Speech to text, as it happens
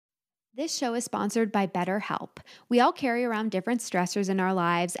This show is sponsored by BetterHelp. We all carry around different stressors in our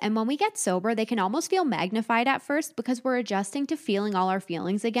lives, and when we get sober, they can almost feel magnified at first because we're adjusting to feeling all our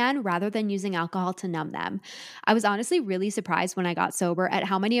feelings again rather than using alcohol to numb them. I was honestly really surprised when I got sober at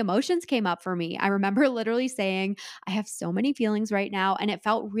how many emotions came up for me. I remember literally saying, I have so many feelings right now, and it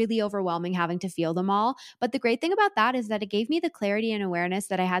felt really overwhelming having to feel them all. But the great thing about that is that it gave me the clarity and awareness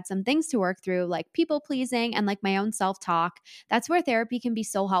that I had some things to work through, like people pleasing and like my own self talk. That's where therapy can be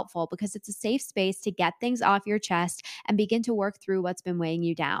so helpful because it's a safe space to get things off your chest and begin to work through what's been weighing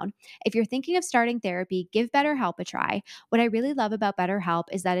you down. If you're thinking of starting therapy, give BetterHelp a try. What I really love about BetterHelp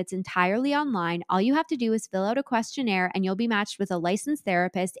is that it's entirely online. All you have to do is fill out a questionnaire and you'll be matched with a licensed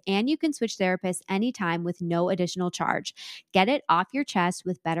therapist, and you can switch therapists anytime with no additional charge. Get it off your chest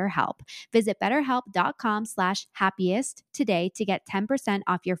with BetterHelp. Visit betterhelp.com/happiest today to get 10%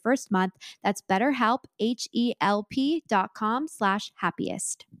 off your first month. That's BetterHelp,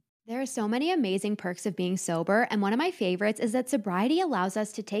 HELP.com/happiest. There are so many amazing perks of being sober, and one of my favorites is that sobriety allows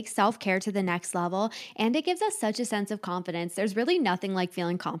us to take self-care to the next level, and it gives us such a sense of confidence. There's really nothing like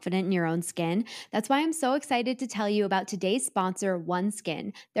feeling confident in your own skin. That's why I'm so excited to tell you about today's sponsor,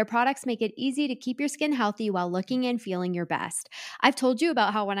 OneSkin. Their products make it easy to keep your skin healthy while looking and feeling your best. I've told you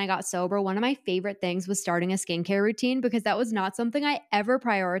about how when I got sober, one of my favorite things was starting a skincare routine because that was not something I ever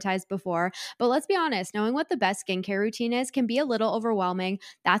prioritized before. But let's be honest, knowing what the best skincare routine is can be a little overwhelming.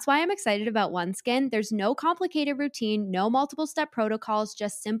 That's why I'm excited about OneSkin. There's no complicated routine, no multiple step protocols,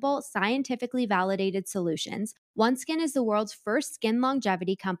 just simple, scientifically validated solutions. OneSkin is the world's first skin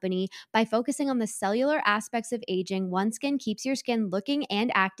longevity company. By focusing on the cellular aspects of aging, OneSkin keeps your skin looking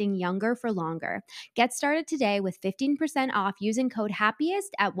and acting younger for longer. Get started today with 15% off using code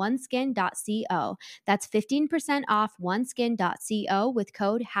HAPPIEST at oneskin.co. That's 15% off oneskin.co with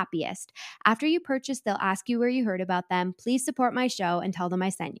code HAPPIEST. After you purchase, they'll ask you where you heard about them. Please support my show and tell them I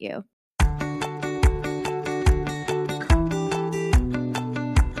sent you.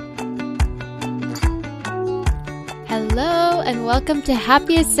 Hello and welcome to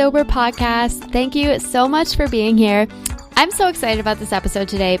Happiest Sober Podcast. Thank you so much for being here. I'm so excited about this episode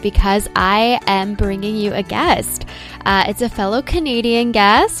today because I am bringing you a guest. It's a fellow Canadian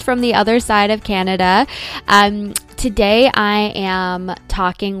guest from the other side of Canada. Today I am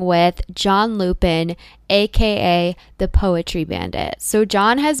talking with John Lupin, aka the Poetry Bandit. So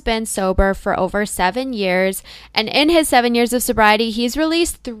John has been sober for over 7 years, and in his 7 years of sobriety, he's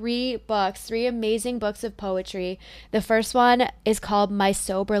released 3 books, 3 amazing books of poetry. The first one is called My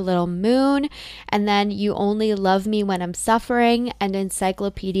Sober Little Moon, and then You Only Love Me When I'm Suffering, and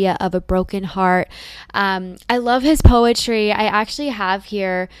Encyclopedia of a Broken Heart. I love his poetry. I actually have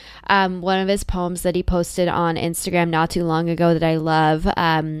here one of his poems that he posted on Instagram not too long ago that I love.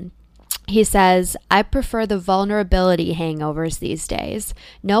 He says, I prefer the vulnerability hangovers these days.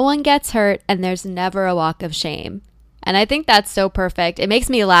 No one gets hurt and there's never a walk of shame. And I think that's so perfect. It makes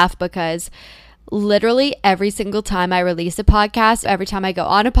me laugh because literally every single time I release a podcast, every time I go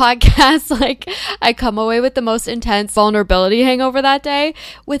on a podcast, like I come away with the most intense vulnerability hangover that day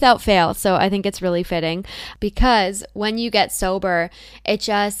without fail. So I think it's really fitting because when you get sober,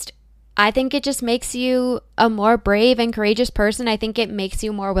 I think it just makes you a more brave and courageous person. I think it makes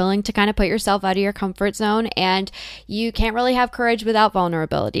you more willing to kind of put yourself out of your comfort zone, and you can't really have courage without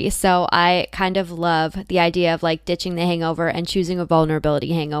vulnerability. So I kind of love the idea of like ditching the hangover and choosing a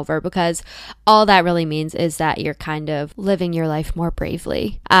vulnerability hangover, because all that really means is that you're kind of living your life more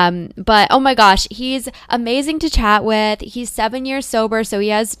bravely. But oh my gosh, he's amazing to chat with. He's 7 years sober, so he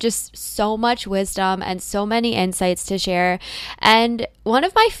has just so much wisdom and so many insights to share. And one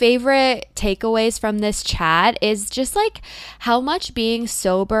of my favorite takeaways from this chat is just like how much being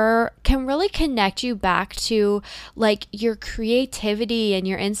sober can really connect you back to like your creativity and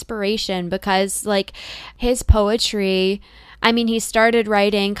your inspiration, because like his poetry, I mean, he started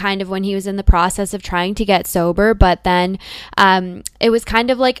writing kind of when he was in the process of trying to get sober, but then it was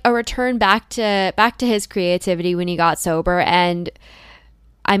kind of like a return back to his creativity when he got sober. And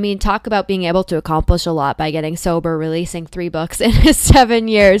I mean, talk about being able to accomplish a lot by getting sober, releasing 3 books in his 7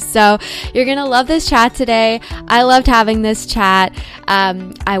 years. So you're going to love this chat today. I loved having this chat.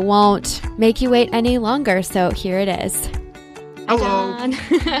 I won't make you wait any longer. So here it is. Hello. Hi, John.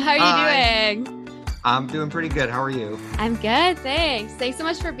 How are you doing? I'm doing pretty good. How are you? I'm good. Thanks. Thanks so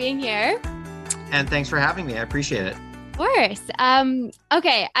much for being here. And thanks for having me. I appreciate it. Of course.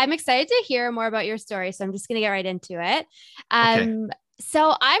 Okay. I'm excited to hear more about your story. So I'm just going to get right into it. Okay.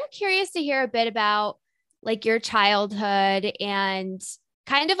 So I'm curious to hear a bit about like your childhood and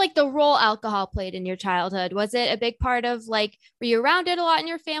kind of like the role alcohol played in your childhood. Was it a big part of like, were you around it a lot in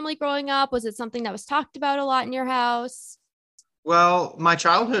your family growing up? Was it something that was talked about a lot in your house? Well, my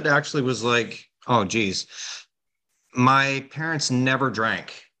childhood actually was like, oh, geez. My parents never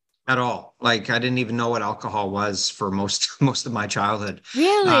drank at all. Like I didn't even know what alcohol was for most most of my childhood.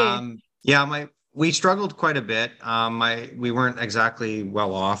 Really? Yeah, my we struggled quite a bit. My we weren't exactly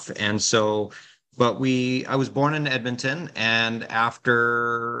well off, and so, but we I was born in Edmonton, and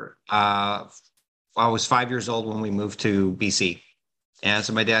after I was 5 years old when we moved to BC, and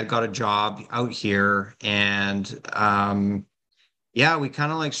so my dad got a job out here, and yeah, we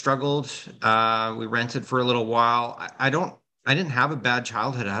kind of like struggled. We rented for a little while. I didn't have a bad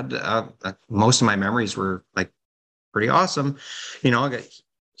childhood. I had, most of my memories were like pretty awesome. I got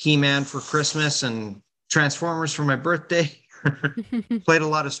He-Man for Christmas and Transformers for my birthday. Played a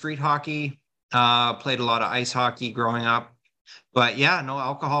lot of street hockey, played a lot of ice hockey growing up. But yeah, no,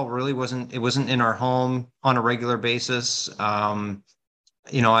 alcohol really it wasn't in our home on a regular basis. I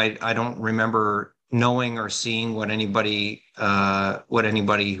don't remember knowing or seeing what anybody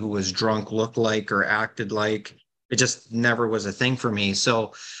who was drunk looked like or acted like. It just never was a thing for me.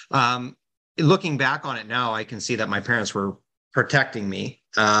 So, looking back on it now, I can see that my parents were protecting me,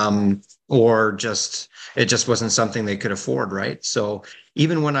 or just it just wasn't something they could afford, right? So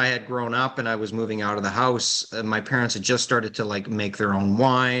even when I had grown up and I was moving out of the house, my parents had just started to like make their own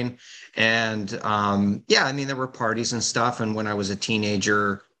wine. And yeah, I mean, there were parties and stuff. And when I was a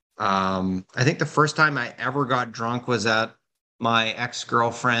teenager, I think the first time I ever got drunk was at my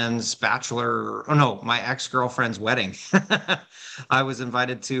ex-girlfriend's bachelor, oh no, my ex-girlfriend's wedding. I was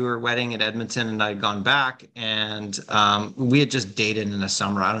invited to her wedding in Edmonton and I'd gone back, and we had just dated in the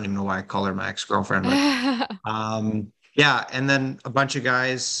summer. I don't even know why I call her my ex-girlfriend, but yeah. And then a bunch of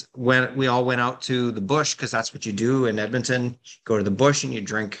guys we all went out to the bush because that's what you do in Edmonton. Go to the bush and you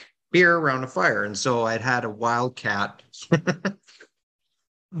drink beer around a fire. And so I'd had a wildcat.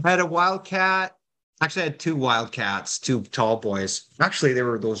 I had a wildcat. Actually, I had two wildcats, two tall boys. Actually, they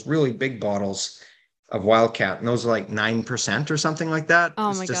were those really big bottles of wildcat, and those are like 9% or something like that. Oh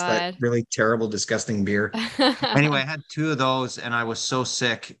It's my just that God. really terrible, disgusting beer. Anyway, I had two of those, and I was so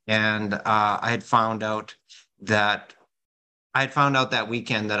sick. And that I had found out that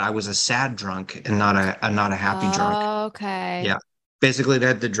weekend that I was a sad drunk and not a happy drunk. Okay. Yeah. Basically, they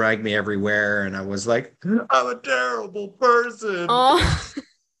had to drag me everywhere, and I was like, I'm a terrible person. Oh,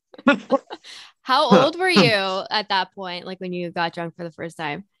 how old were you at that point, like when you got drunk for the first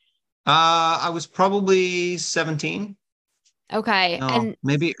time? I was probably 17. Okay. No, And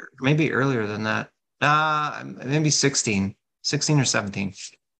maybe earlier than that. Maybe 16 or 17.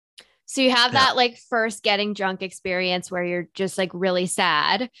 so you have Yeah. that like first getting drunk experience where you're just like really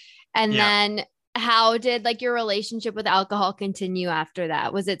sad. And Yeah. then how did like your relationship with alcohol continue after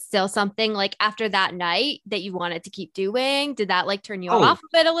that? Was it still something like after that night that you wanted to keep doing? Did that like turn you Oh, off a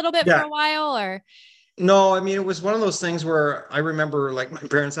bit, a little bit for yeah. a while or? No, I mean, it was one of those things where I remember like my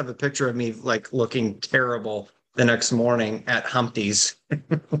parents have a picture of me like looking terrible the next morning at Humpty's.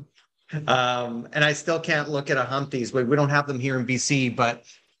 And I still can't look at a Humpty's. We don't have them here in BC, but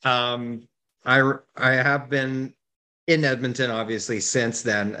I have been in Edmonton obviously since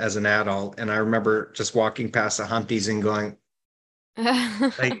then as an adult, and I remember just walking past a Humpty's and going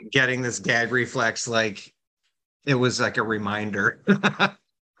like getting this gag reflex, like it was like a reminder.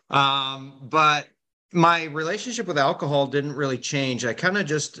 But my relationship with alcohol didn't really change. I kind of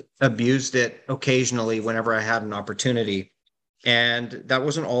just abused it occasionally whenever I had an opportunity. And that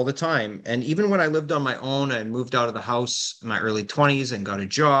wasn't all the time. And even when I lived on my own and moved out of the house in my early 20s and got a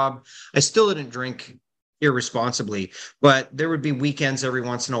job, I still didn't drink irresponsibly. But there would be weekends every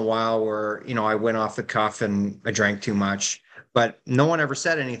once in a while where, I went off the cuff and I drank too much. But no one ever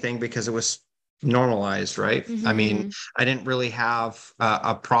said anything because it was normalized, right? I mean, Hmm. I didn't really have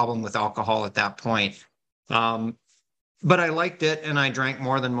a problem with alcohol at that point. Um, but I liked it and I drank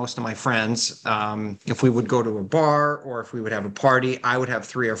more than most of my friends. If we would go to a bar or if we would have a party, I would have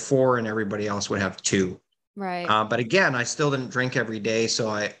three or four and everybody else would have two. Right. But again, I still didn't drink every day. So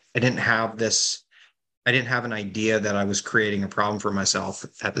I didn't have I didn't have an idea that I was creating a problem for myself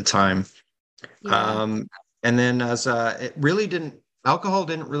at the time. Yeah. Um, and then it really didn't, alcohol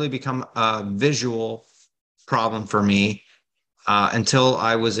didn't really become a visual problem for me until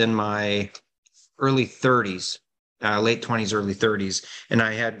I was in my early 30s, late 20s, early 30s. And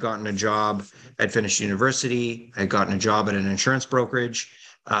I had gotten a job. I'd finished university. I had gotten a job at an insurance brokerage.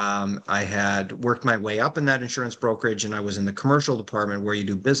 I had worked my way up in that insurance brokerage, and I was in the commercial department where you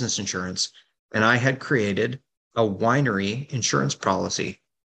do business insurance. And I had created a winery insurance policy.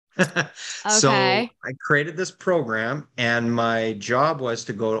 So Okay. I created this program, and my job was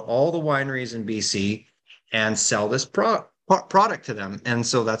to go to all the wineries in BC and sell this product to them. And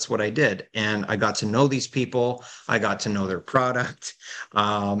so that's what I did. And I got to know these people. I got to know their product.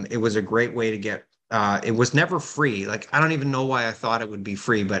 It was a great way to get, it was never free. Like, I don't even know why I thought it would be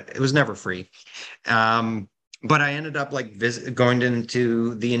free, but it was never free. But I ended up like going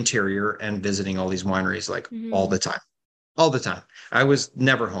into the interior and visiting all these wineries like all the time. All the time. I was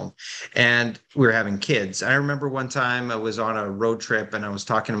never home. And we were having kids. I remember one time I was on a road trip and I was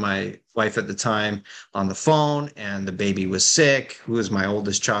talking to my wife at the time on the phone, and the baby was sick, who is my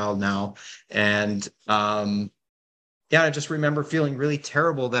oldest child now. And yeah, I just remember feeling really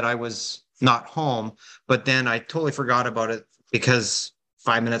terrible that I was not home. But then I totally forgot about it because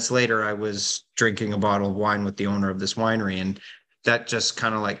 5 minutes later I was drinking a bottle of wine with the owner of this winery. And that just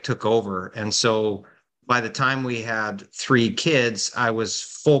kind of like took over. And so by the time we had 3 kids, I was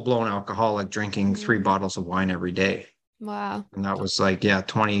full blown alcoholic, drinking 3 bottles of wine every day. Wow. And that was like, yeah,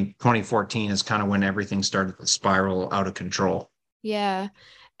 2014 is kind of when everything started to spiral out of control. Yeah.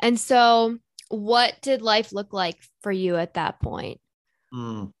 And so what did life look like for you at that point?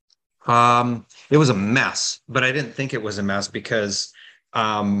 Mm. It was a mess, but I didn't think it was a mess because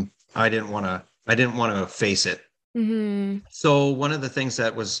I didn't want to face it. Mm-hmm. So one of the things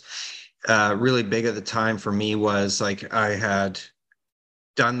that was really big at the time for me was like I had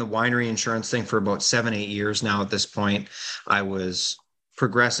done the winery insurance thing for about 7, 8 years now at this point. I was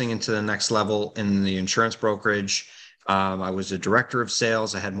progressing into the next level in the insurance brokerage. I was a director of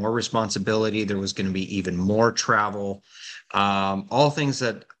sales. I had more responsibility. There was going to be even more travel. All things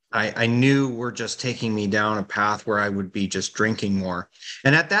that I knew were just taking me down a path where I would be just drinking more.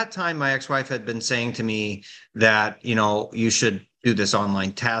 And at that time, my ex-wife had been saying to me that, you should do this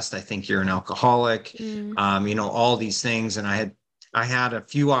online test. I think you're an alcoholic, all these things. And I had a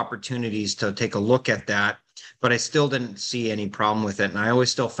few opportunities to take a look at that, but I still didn't see any problem with it. And I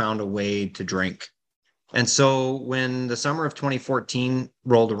always still found a way to drink. And so when the summer of 2014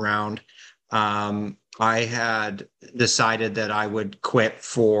 rolled around, I had decided that I would quit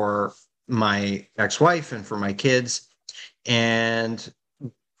for my ex-wife and for my kids.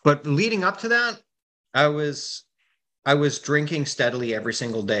 But leading up to that, I was drinking steadily every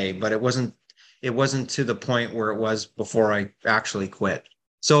single day, but it wasn't to the point where it was before I actually quit.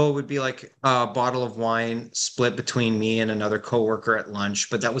 So it would be like a bottle of wine split between me and another coworker at lunch,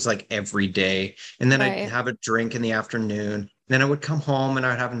 but that was like every day. And then I'd Right. have a drink in the afternoon. Then I would come home and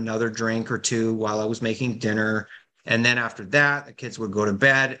I'd have another drink or two while I was making dinner. And then after that, the kids would go to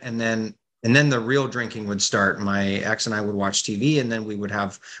bed, and then the real drinking would start. My ex and I would watch TV, and then we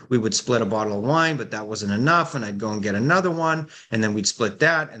would split a bottle of wine, but that wasn't enough. And I'd go and get another one, and then we'd split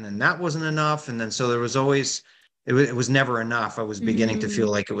that, and then that wasn't enough. And then so there was always, it was never enough. I was beginning to feel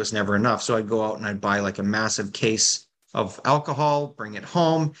like it was never enough. So I'd go out and I'd buy like a massive case of alcohol, bring it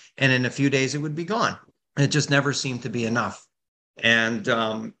home, and in a few days it would be gone. It just never seemed to be enough. And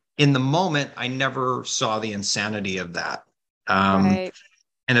in the moment, I never saw the insanity of that. Um, Right.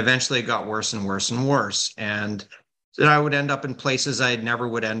 and eventually it got worse and worse and worse. And then I would end up in places I never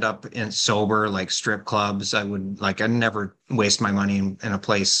would end up in sober, like strip clubs. I'd never waste my money in a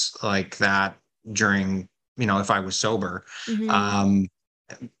place like that during, if I was sober. Mm-hmm. Um,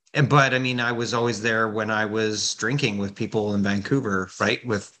 but I mean, I was always there when I was drinking with people in Vancouver, right?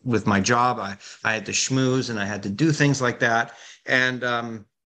 With my job, I had to schmooze and I had to do things like that. And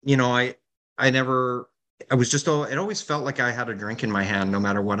you know, I never, I was just, it always felt like I had a drink in my hand, no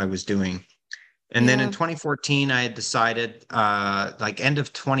matter what I was doing. And then in Yeah. 2014, I had decided, like end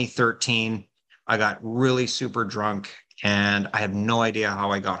of 2013, I got really super drunk and I have no idea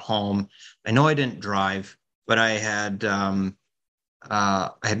how I got home. I know I didn't drive, but I had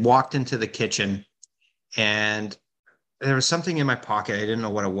walked into the kitchen and there was something in my pocket. I didn't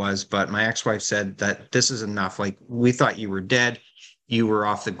know what it was, but my ex-wife said that this is enough. Like, we thought you were dead. You were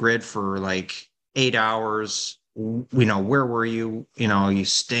off the grid for like 8 hours. Where were you? You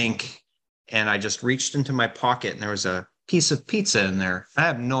stink. And I just reached into my pocket and there was a piece of pizza in there. I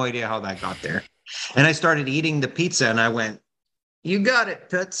have no idea how that got there. And I started eating the pizza and I went, "You got it,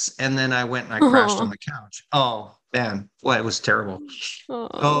 Toots." And then I went and I crashed on Oh. the couch. Oh, man. Well, it was terrible.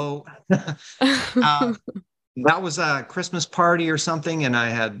 Oh. So uh, that was a Christmas party or something. And I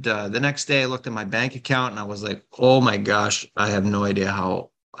had the next day I looked at my bank account and I was like, oh my gosh, I have no idea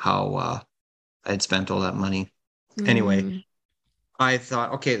how I had spent all that money. Anyway, Mm. I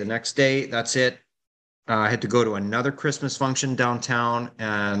thought, okay, the next day, that's it. I had to go to another Christmas function downtown,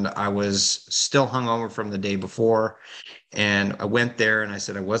 and I was still hungover from the day before. And I went there and I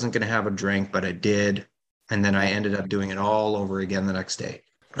said I wasn't going to have a drink, but I did. And then I Right. ended up doing it all over again the next day.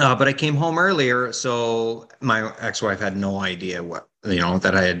 But I came home earlier, so my ex-wife had no idea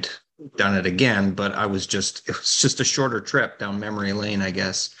that I had done it again, but it was just a shorter trip down memory lane, I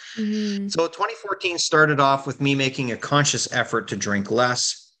guess. Hmm. So 2014 started off with me making a conscious effort to drink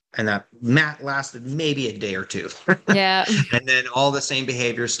less. And that lasted maybe a day or two. Yeah. And then all the same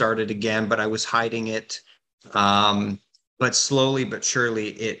behaviors started again, but I was hiding it. Um, but slowly but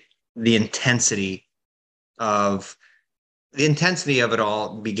surely the intensity of the intensity of it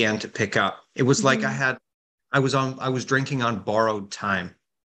all began to pick up. It was like Hmm. I was drinking on borrowed time.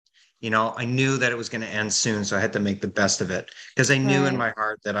 I knew that it was going to end soon, so I had to make the best of it because I knew in Right. my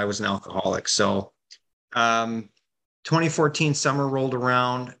heart that I was an alcoholic. So, um, 2014 summer rolled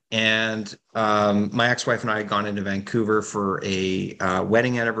around, and my ex-wife and I had gone into Vancouver for a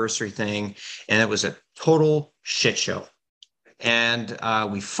wedding anniversary thing, and it was a total shit show. And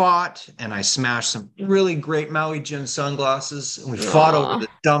we fought, and I smashed some really great Maui Jim sunglasses, and we fought over Aw. the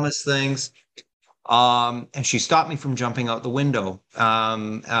dumbest things. And she stopped me from jumping out the window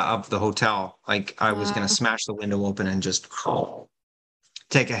of the hotel. Like I was going to Wow. smash the window open and just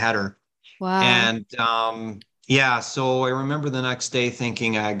take a header. Wow. And yeah, so I remember the next day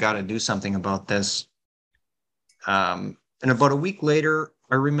thinking I got to do something about this. And about a week later,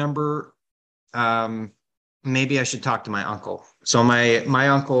 I remember um, maybe I should talk to my uncle. So my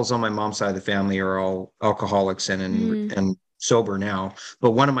uncles on my mom's side of the family are all alcoholics Hmm. and sober now.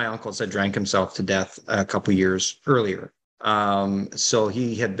 But one of my uncles had drank himself to death a couple years earlier. So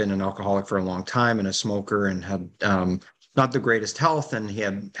he had been an alcoholic for a long time and a smoker and had not the greatest health, and he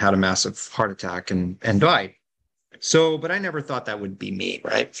had a massive heart attack and died. So, but I never thought that would be me,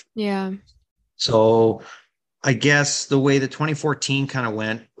 right? Yeah. So I guess the way the 2014 kind of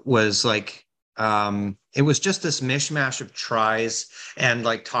went was like it was just this mishmash of tries and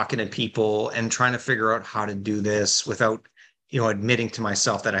like talking to people and trying to figure out how to do this without admitting to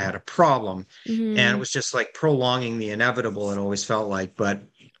myself that I had a problem. And it Hmm. was just like prolonging the inevitable, it always felt like. But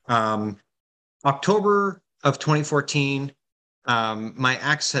um October of 2014, my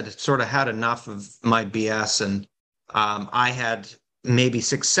ex had sort of had enough of my BS, and I had maybe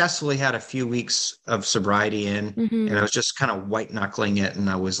successfully had a few weeks of sobriety in, and I Hmm. was just kind of white knuckling it, and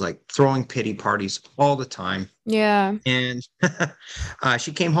I was like throwing pity parties all the time. Yeah. And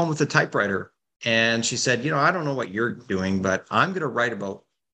she came home with a typewriter, and she said, I don't know what you're doing, but I'm going to write about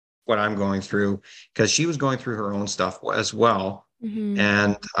what I'm going through because she was going through her own stuff as well. Hmm.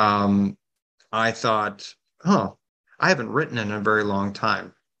 And I thought, huh, I haven't written in a very long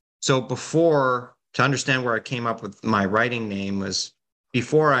time. So to understand where I came up with my writing name was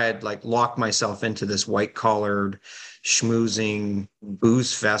before I had like locked myself into this white collared schmoozing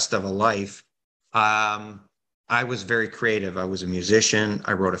booze fest of a life. Um, I was very creative. I was a musician.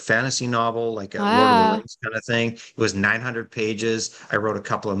 I wrote a fantasy novel, like a Lord of the Wow. Rings kind of thing. It was 900 pages. I wrote a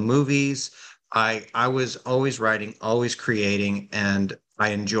couple of movies. I was always writing, always creating, and I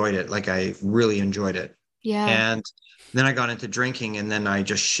enjoyed it. Like I really enjoyed it. Yeah. And then I got into drinking, and then I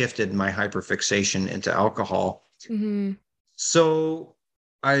just shifted my hyperfixation into alcohol. Hmm. So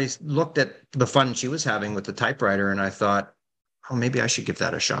I looked at the fun she was having with the typewriter, and I thought, oh, maybe I should give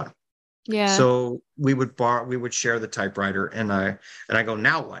that a shot. Yeah. So we would share the typewriter, and I go,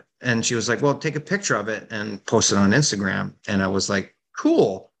 now what? And she was like, well, take a picture of it and post it on Instagram. And I was like,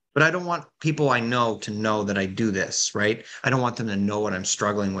 cool. But I don't want people I know to know that I do this, right? I don't want them to know what I'm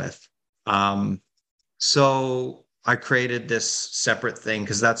struggling with. Um, so I created this separate thing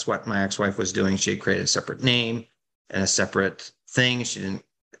because that's what my ex-wife was doing. She had created a separate name and a separate thing. She didn't,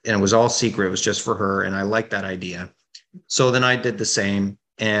 and it was all secret. It was just for her. And I liked that idea. So then I did the same.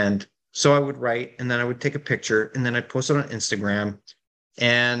 And so I would write, and then I would take a picture, and then I'd post it on Instagram.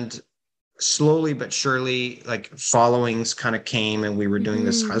 And slowly but surely, like followings kind of came, and we were doing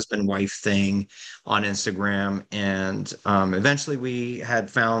this Hmm. husband wife thing on Instagram. And eventually we had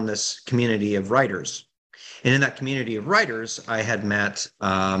found this community of writers. And in that community of writers, I had met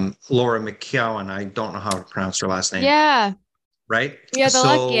Laura McKeown. I don't know how to pronounce her last name, Yeah. right? You're the So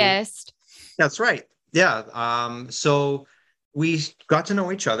luckiest. that's right. Yeah. So we got to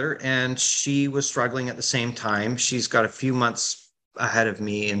know each other, and she was struggling at the same time. She's got a few months ahead of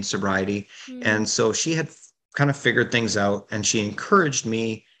me in sobriety. Hmm. And so she had kind of figured things out, and she encouraged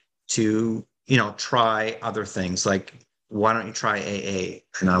me to, try other things like, why don't you try AA?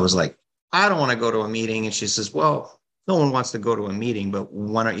 And I was like, I don't want to go to a meeting. And she says, well, no one wants to go to a meeting, but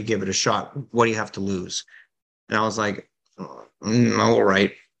why don't you give it a shot? What do you have to lose? And I was like, all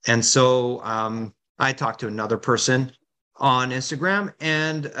right. And so I talked to another person on Instagram,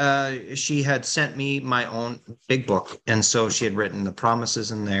 and she had sent me my own big book. And so she had written the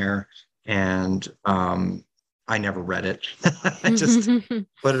promises in there, and I never read it. I just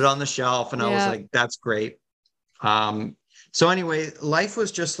put it on the shelf, and I was Yeah. like, that's great. Um, So anyway, life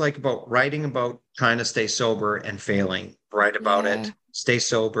was just like about writing about trying to stay sober and failing. Write about Yeah. it, stay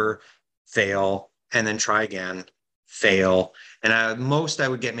sober, fail, and then try again, fail. And most I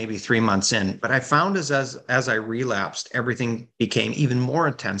would get maybe 3 months in. But I found as I relapsed, everything became even more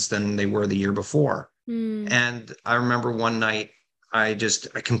intense than they were the year before. Hmm. And I remember one night I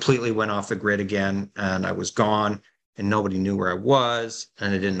completely went off the grid again and I was gone and nobody knew where I was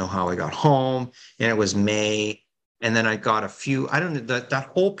and I didn't know how I got home. And it was May. And then I got a few, I don't know, that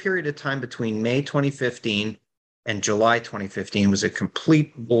whole period of time between May 2015 and July 2015 was a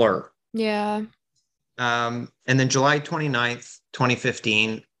complete blur. Yeah. And then July 29th,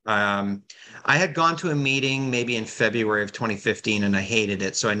 2015, I had gone to a meeting maybe in February of 2015 and I hated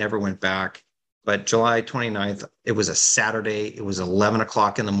it. So I never went back. But July 29th, it was a Saturday. It was 11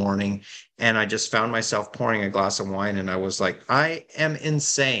 o'clock in the morning. And I just found myself pouring a glass of wine. And I was like, I am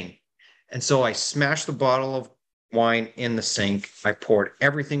insane. And so I smashed the bottle of wine in the sink. I poured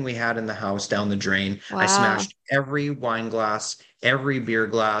everything we had in the house down the drain. I Wow. smashed every wine glass, every beer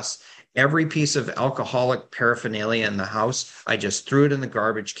glass, every piece of alcoholic paraphernalia in the house. I just threw it in the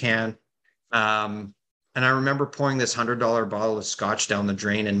garbage can. Um, and I remember pouring this $100 bottle of scotch down the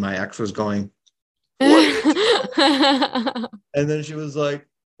drain, and my ex was going, "What are you doing?" And then she was like,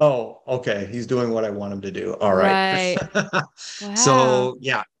 "Oh, okay, he's doing what I want him to do. All right." Right. Wow. So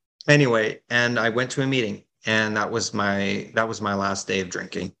yeah. Anyway, and I went to a meeting, and that was my last day of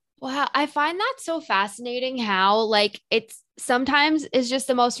drinking. Wow, I find that so fascinating how like it's sometimes it's just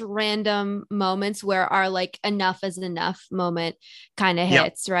the most random moments where our like enough is enough moment kind of Yeah.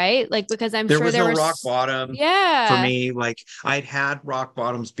 hits, right? Like because I'm There sure was there no were rock bottom for yeah. me. Like I'd had rock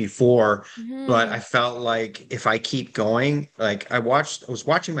bottoms before, but I Hmm. felt like if I keep going, like I was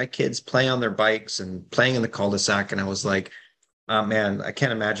watching my kids play on their bikes and playing in the cul-de-sac, and I was like, oh man, I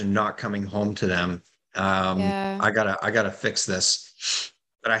can't imagine not coming home to them. Yeah. I gotta fix this.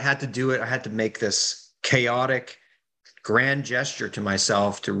 But I had to do it. I had to make this chaotic grand gesture to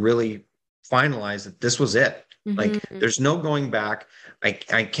myself to really finalize that this was it. Like Hmm. there's no going back. I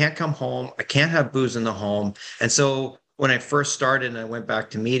can't come home. I can't have booze in the home. And so when I first started and I went back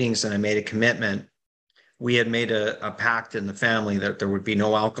to meetings and I made a commitment, we had made a pact in the family that there would be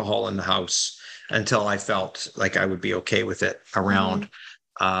no alcohol in the house until I felt like I would be okay with it Hmm. around.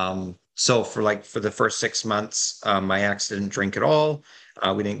 So for the first 6 months, my ex didn't drink at all.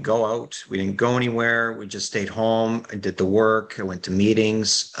 We didn't go out. We didn't go anywhere. We just stayed home. I did the work. I went to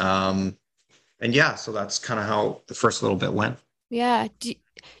meetings. And yeah, so that's kind of how the first little bit went. Yeah. Do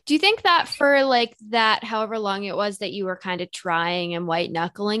you think that for like that, however long it was that you were kind of trying and white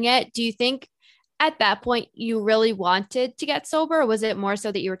knuckling it, do you think at that point you really wanted to get sober? Or was it more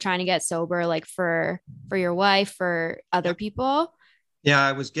so that you were trying to get sober like for your wife, for other Yeah. people? Yeah,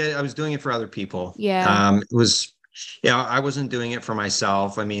 I was doing it for other people. Yeah. It was, I wasn't doing it for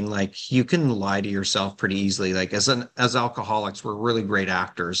myself. I mean, like you can lie to yourself pretty easily. Like as alcoholics, we're really great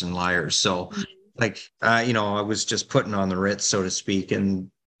actors and liars. So like, I was just putting on the Ritz, so to speak. And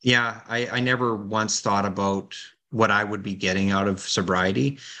yeah, I never once thought about what I would be getting out of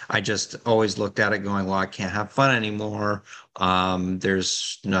sobriety. I just always looked at it going, well, I can't have fun anymore.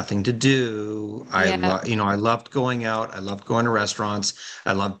 There's nothing to do. Yeah. I loved going out. I loved going to restaurants.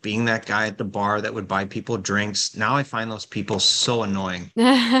 I loved being that guy at the bar that would buy people drinks. Now I find those people so annoying.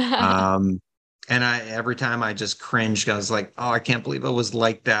 Um, and every time I just cringed. I was like, oh, I can't believe I was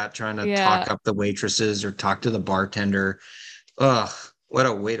like that, trying to Yeah. talk up the waitresses or talk to the bartender. Ugh, what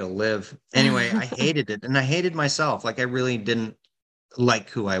a way to live. Anyway, I hated it and I hated myself. Like I really didn't like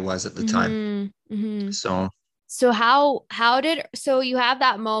who I was at the time. Hmm. Hmm. So So how did so you have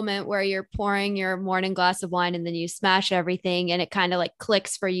that moment where you're pouring your morning glass of wine and then you smash everything and it kind of like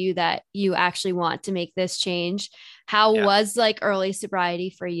clicks for you that you actually want to make this change. How yeah. was like early sobriety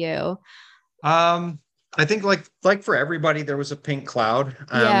for you? Um, I think like for everybody, there was a pink cloud.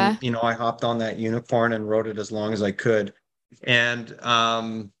 Yeah. I hopped on that unicorn and rode it as long as I could. And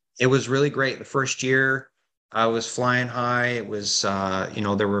it was really great. The first year I was flying high. It was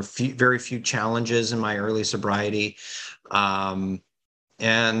there were very few challenges in my early sobriety. Um,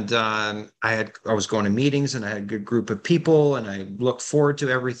 and I was going to meetings and I had a good group of people and I looked forward to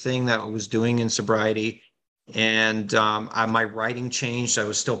everything that I was doing in sobriety. And my writing changed. I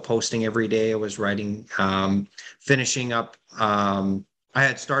was still posting every day. I was writing, finishing up. I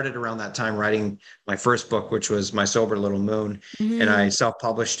had started around that time writing my first book, which was My Sober Little Moon, and I Hmm.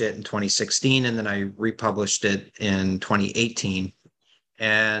 self-published it in 2016, and then I republished it in 2018.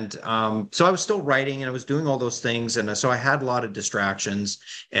 And so I was still writing and I was doing all those things. And so I had a lot of distractions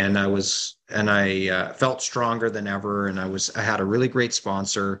and I felt stronger than ever. And I had a really great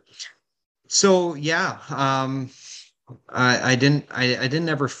sponsor. So yeah, I didn't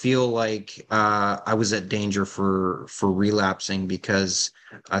ever feel like I was at danger for relapsing because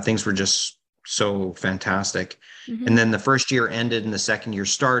things were just so fantastic. And Hmm. then the first year ended and the second year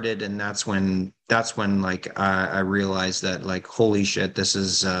started, and that's when like I realized that like holy shit, this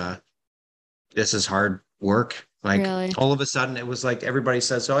is hard work. Like Really? all of a sudden it was like everybody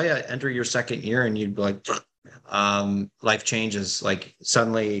says, "Oh yeah, enter your second year," and you'd be like, life changes. Like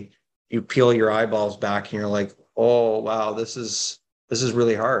suddenly you peel your eyeballs back and you're like, "Oh wow, this is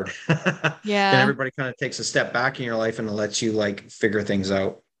really hard." Then Yeah. everybody kind of takes a step back in your life and lets you like figure things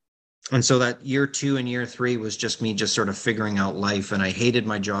out. And so that year two and year three was just me just sort of figuring out life. And I hated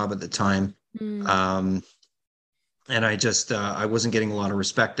my job at the time. Mm. Um, and I just I wasn't getting a lot of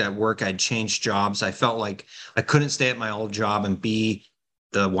respect at work. I'd changed jobs. I felt like I couldn't stay at my old job and be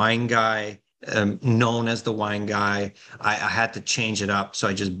the wine guy, known as the wine guy. I had to change it up, so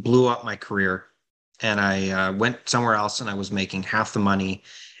I just blew up my career, and I went somewhere else, and I was making half the money.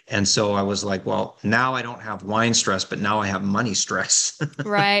 And so I was like, well, now I don't have wine stress, but now I have money stress.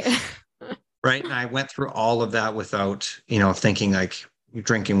 Right. Right. And I went through all of that without, thinking like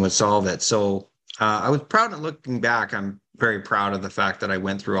drinking would solve it. So I was proud of looking back. I'm very proud of the fact that I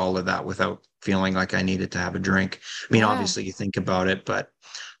went through all of that without feeling like I needed to have a drink. I mean, Yeah. obviously you think about it, but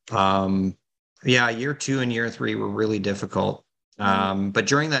um, yeah, year two and year three were really difficult. Mm. But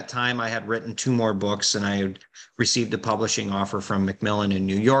during that time, I had written two more books and I had received a publishing offer from Macmillan in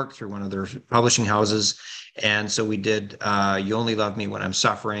New York through one of their publishing houses. And so we did You Only Love Me When I'm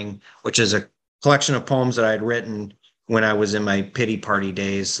Suffering, which is a collection of poems that I had written when I was in my pity party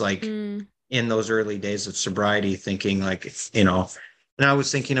days, like Mm. in those early days of sobriety, thinking like, and I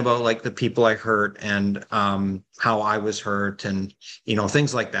was thinking about like the people I hurt and how I was hurt and,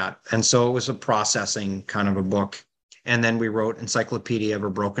 things like that. And so it was a processing kind of a book. And then we wrote Encyclopedia of a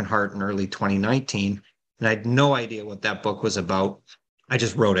Broken Heart in early 2019. And I had no idea what that book was about. I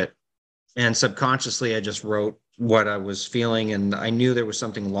just wrote it. And subconsciously, I just wrote what I was feeling. And I knew there was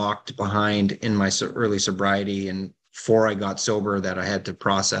something locked behind in my early sobriety and before I got sober that I had to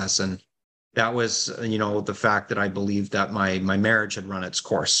process. And that was, the fact that I believed that my marriage had run its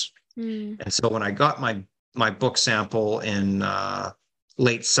course. Mm. And so when I got my book sample in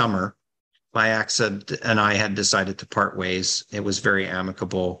late summer, my ex and I had decided to part ways. It was very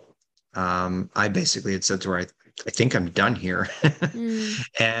amicable. I basically had said to her, I think I'm done here. Mm.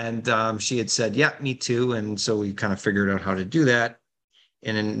 And she had said, yeah, me too. And so we kind of figured out how to do that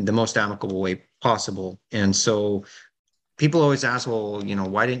in the most amicable way possible. And so people always ask, well,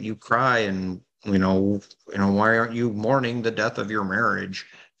 why didn't you cry? And, why aren't you mourning the death of your marriage?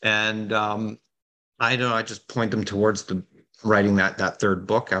 And I don't know, I just point them towards the writing that third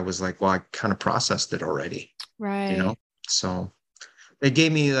book. I was like, well, I kind of processed it already, you know? Right. So it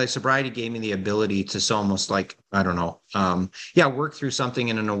gave me like sobriety gave me the ability to almost like, I don't know, yeah, work through something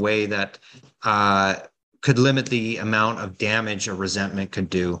in a way that uh could limit the amount of damage a resentment could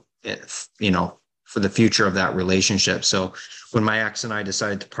do if, for the future of that relationship. So when my ex and I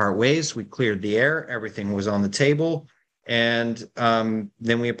decided to part ways, we cleared the air, everything was on the table, and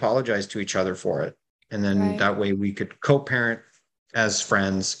then we apologized to each other for it. And then Right. that way we could co-parent as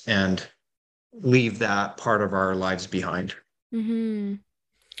friends and leave that part of our lives behind. Hmm.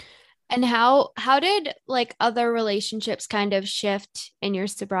 And how did like other relationships kind of shift in your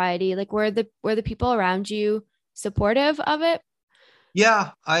sobriety? Like were the people around you supportive of it?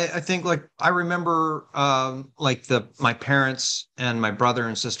 Yeah, I think like I remember like my parents and my brother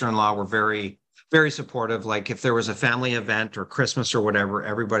and sister-in-law were very, very supportive. Like if there was a family event or Christmas or whatever,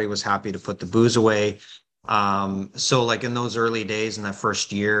 everybody was happy to put the booze away. So like in those early days in that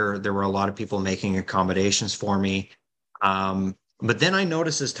first year, there were a lot of people making accommodations for me. But then I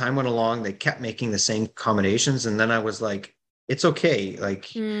noticed as time went along, they kept making the same accommodations, and then I was like, it's okay. Like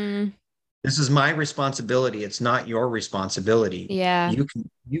Mm. this is my responsibility. It's not your responsibility. Yeah. You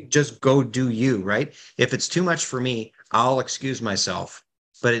just go do you, right? If it's too much for me, I'll excuse myself.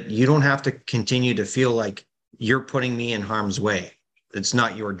 But you don't have to continue to feel like you're putting me in harm's way. It's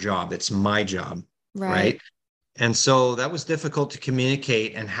not your job, it's my job, Right. right? And so that was difficult to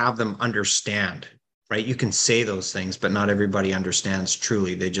communicate and have them understand, right? You can say those things, but not everybody understands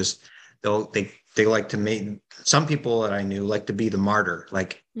truly. They like to make some people that I knew like to be the martyr,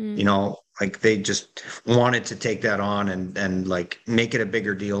 like, Mm. like they just wanted to take that on and like make it a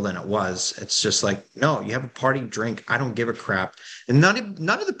bigger deal than it was. It's just like, no, you have a party drink. I don't give a crap. And none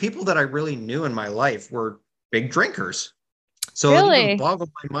of the people that I really knew in my life were big drinkers. So it even Really?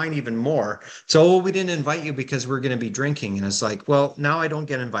 boggled my mind even more. So well, we didn't invite you because we're going to be drinking. And it's like, well, now I don't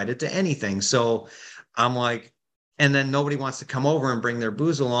get invited to anything. So I'm like, and then nobody wants to come over and bring their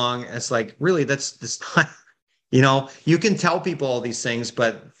booze along. It's like, really, that's not, You can tell people all these things,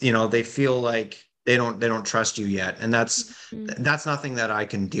 but they feel like they don't trust you yet. And Mhm. that's nothing that I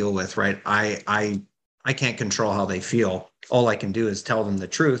can deal with, right? I can't control how they feel. All I can do is tell them the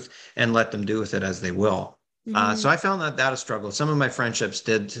truth and let them do with it as they will. So Mhm. I found that a struggle. Some of my friendships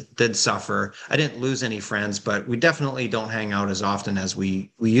did suffer. I didn't lose any friends, but we definitely don't hang out as often as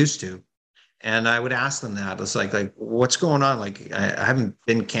we used to. And I would ask them that. It's like, what's going on? Like, I haven't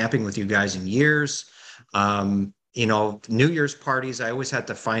been camping with you guys in years. New Year's parties, I always had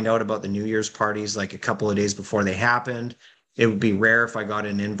to find out about the New Year's parties like a couple of days before they happened. It would be rare if I got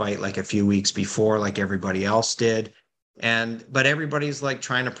an invite like a few weeks before, like everybody else did. But everybody's like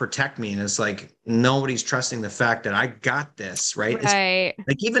trying to protect me. And it's like nobody's trusting the fact that I got this, right? It's Right.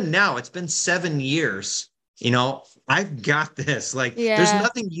 like even now, it's been 7 years. I've got this. Like, there's Yeah.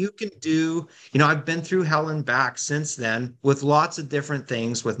 nothing you can do. I've been through hell and back since then with lots of different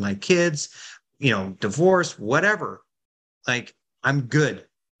things with my kids, divorce, whatever. Like, I'm good.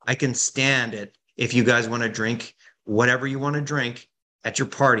 I can stand it. If you guys want to drink whatever you want to drink at your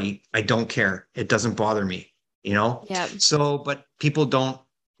party, I don't care. It doesn't bother me, you know? Yeah. So, but people don't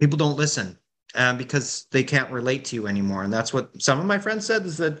listen because they can't relate to you anymore. And that's what some of my friends said,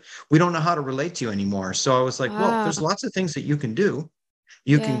 is that we don't know how to relate to you anymore. So I was like, well, Wow. there's lots of things that you can do.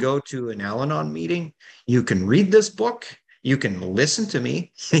 You can Yeah. go to an Al-Anon meeting. You can read this book. You can listen to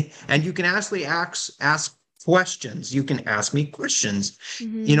me, and you can actually ask questions. You can ask me questions.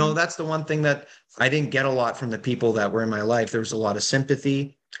 Mhm. That's the one thing that I didn't get a lot from the people that were in my life. There was a lot of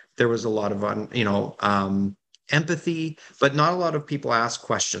sympathy. There was a lot of empathy, but not a lot of people ask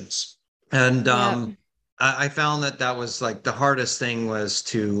questions. And Yep. I found that was like the hardest thing, was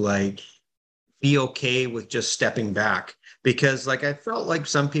to like be okay with just stepping back, because like I felt like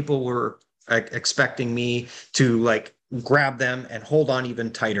some people were like expecting me to like grab them and hold on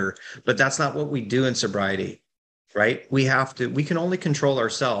even tighter, but that's not what we do in sobriety, right? We can only control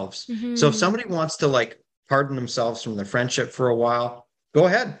ourselves. So if Mhm. somebody wants to like pardon themselves from the friendship for a while, go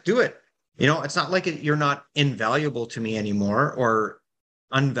ahead, do it. It's not like you're not invaluable to me anymore or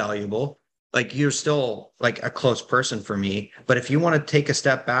unvaluable. Like, you're still like a close person for me. But if you want to take a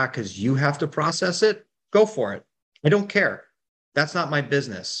step back because you have to process it, go for it. I don't care. That's not my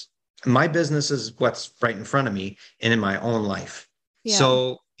business. My business is what's right in front of me and in my own life. Yeah.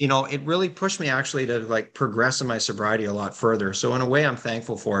 So, it really pushed me actually to like progress in my sobriety a lot further. So in a way, I'm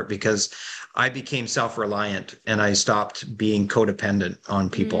thankful for it, because I became self-reliant and I stopped being codependent on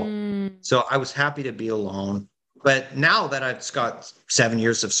people. Mm. So I was happy to be alone. But now that I've got 7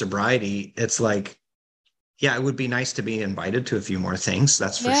 years of sobriety, it's like, yeah, it would be nice to be invited to a few more things.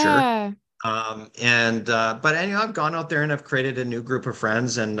 That's for sure. Yeah. But anyway, I've gone out there and I've created a new group of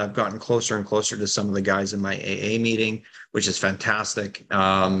friends, and I've gotten closer and closer to some of the guys in my AA meeting, which is fantastic.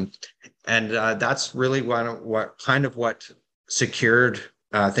 And that's really what secured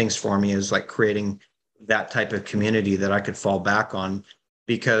things for me, is like creating that type of community that I could fall back on,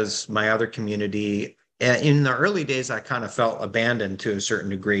 because my other community, in the early days, I kind of felt abandoned to a certain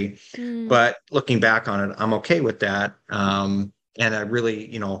degree, Mm. but looking back on it, I'm okay with that. And I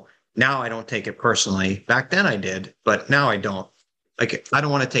really, now I don't take it personally. Back then I did, but now I don't. Like, I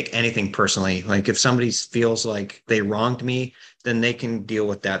don't want to take anything personally. Like, if somebody feels like they wronged me, then they can deal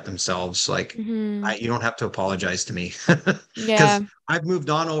with that themselves. Like, Mhm. you don't have to apologize to me, Yeah. because I've moved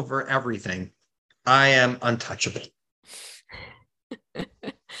on over everything. I am untouchable.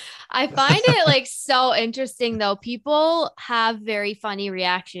 I find it like so interesting though. People have very funny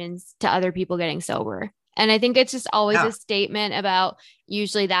reactions to other people getting sober. And I think it's just always a Yeah, statement about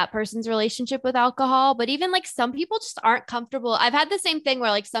usually that person's relationship with alcohol. But even like some people just aren't comfortable. I've had the same thing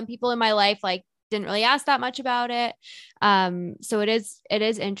where like some people in my life like didn't really ask that much about it. So it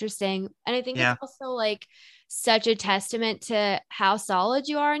is interesting. And I think it's yeah, also like such a testament to how solid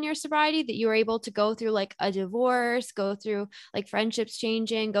you are in your sobriety that you were able to go through like a divorce, go through like friendships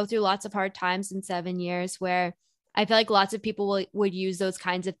changing, go through lots of hard times in 7 years, where I feel like lots of people would use those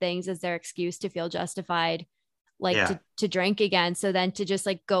kinds of things as their excuse to feel justified, like yeah. to drink again. So then to just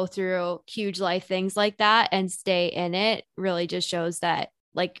like go through huge life things like that and stay in it really just shows that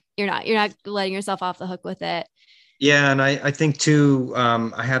like you're not letting yourself off the hook with it. Yeah, and I think too,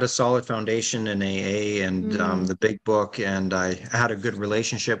 I had a solid foundation in AA and Mm, the big book, and I had a good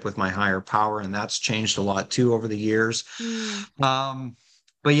relationship with my higher power, and that's changed a lot too over the years. mm, Um,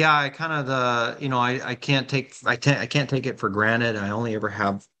 but yeah, I kind of I can't take it for granted. I only ever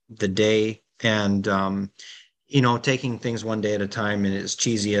have the day, and taking things one day at a time, and as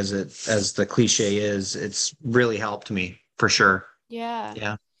cheesy as the cliche is, it's really helped me for sure. yeah.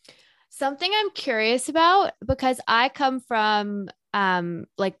 Yeah. Something I'm curious about because I come from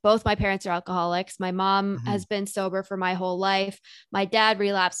like both my parents are alcoholics. My mom Mhm. has been sober for my whole life. My dad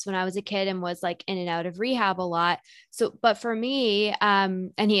relapsed when I was a kid and was like in and out of rehab a lot. So, but for me,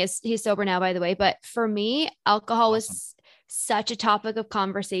 and he's sober now, by the way, but for me, alcohol Awesome. was such a topic of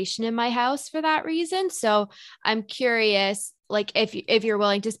conversation in my house for that reason. So I'm curious, like if you're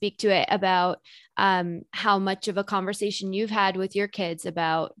willing to speak to it about how much of a conversation you've had with your kids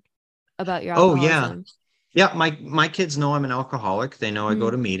about your Oh yeah. alcoholism. Yeah, my kids know I'm an alcoholic. They know I go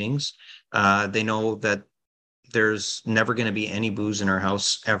Mm, to meetings. They know that there's never going to be any booze in our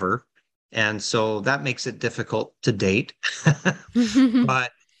house ever. And so that makes it difficult to date.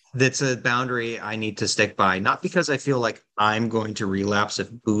 But that's a boundary I need to stick by, not because I feel like I'm going to relapse if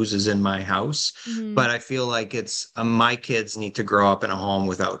booze is in my house, Mhm. but I feel like it's my kids need to grow up in a home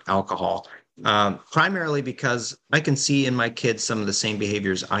without alcohol. Primarily because I can see in my kids some of the same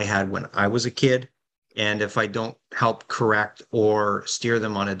behaviors I had when I was a kid. And if I don't help correct or steer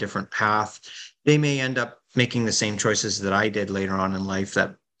them on a different path, they may end up making the same choices that I did later on in life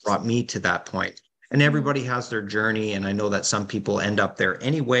that brought me to that point. And Mhm. everybody has their journey. And I know that some people end up there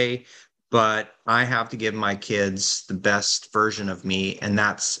anyway, but I have to give my kids the best version of me. And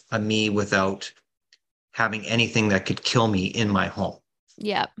that's a me without having anything that could kill me in my home.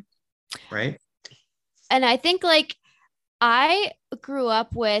 Yeah. Right. And I think like I grew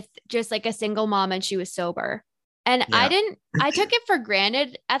up with just like a single mom and she was sober. And Yeah. I took it for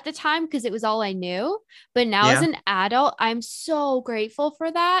granted at the time because it was all I knew. But now as Yeah. an adult, I'm so grateful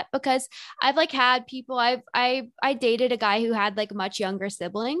for that because I've like had people, I dated a guy who had like much younger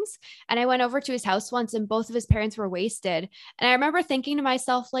siblings. And I went over to his house once and both of his parents were wasted. And I remember thinking to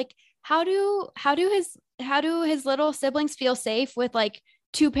myself, like, how do his little siblings feel safe with like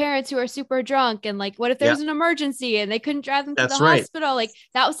two parents who are super drunk and like what if Yeah. there's an emergency and they couldn't drive them to the That's right. hospital, like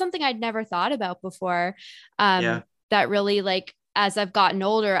that was something I'd never thought about before. Yeah. That really like as I've gotten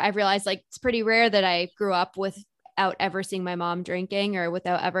older I've realized like it's pretty rare that I grew up without ever seeing my mom drinking or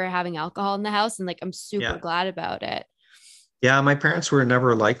without ever having alcohol in the house, and like I'm super Yeah. glad about it. Yeah, my parents were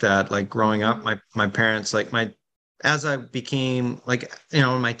never like that. Like growing up, Mm-hmm. my parents, like my as I became like, in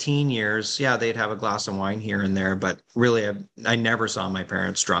my teen years, yeah, they'd have a glass of wine here and there, but really I never saw my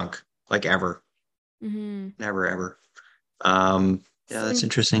parents drunk, like ever. Mm-hmm. Never ever. Yeah, that's So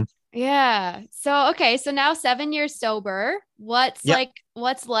interesting. yeah. So okay, so now 7 years sober. Yep.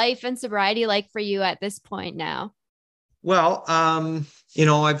 What's life and sobriety like for you at this point now? Well,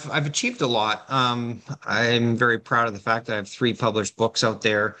 I've achieved a lot. I'm very proud of the fact that I have three published books out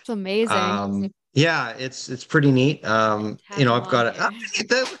there. It's amazing. Yeah, it's pretty neat. Tag I've along got it. here.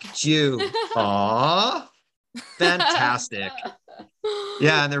 Look at you. Aw, fantastic.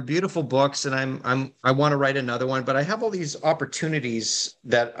 Yeah, and they're beautiful books, and I want to write another one, but I have all these opportunities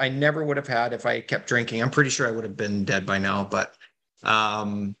that I never would have had if I kept drinking. I'm pretty sure I would have been dead by now, but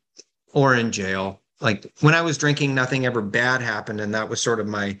um, or in jail. Like when I was drinking, nothing ever bad happened, and that was sort of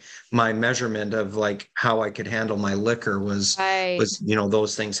my measurement of like how I could handle my liquor Right. was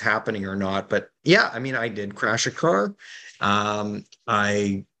those things happening or not. But yeah, I mean, I did crash a car.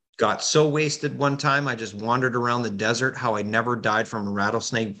 I got so wasted one time, I just wandered around the desert. How I never died from a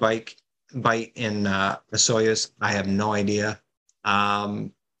rattlesnake bite in Osoyoos, I have no idea.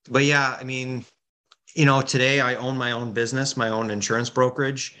 Um, but yeah, I mean, today I own my own business, my own insurance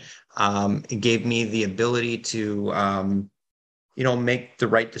brokerage. It gave me the ability to, make the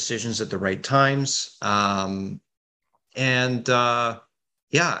right decisions at the right times. And yeah,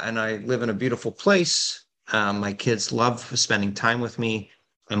 and I live in a beautiful place. My kids love spending time with me.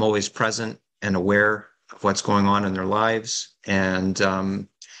 I'm always present and aware of what's going on in their lives. And,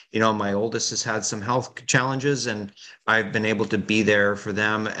 my oldest has had some health challenges, and I've been able to be there for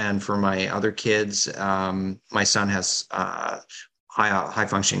them and for my other kids. My son has high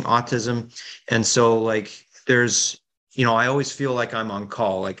functioning autism. And so, like, I always feel like I'm on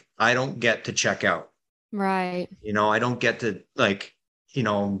call. Like, I don't get to check out. Right. I don't get to like, you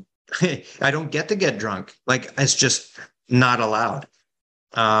know, I don't get to get drunk. Like it's just not allowed.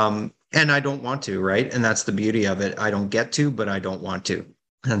 And I don't want to, right? And that's the beauty of it. I don't get to, but I don't want to.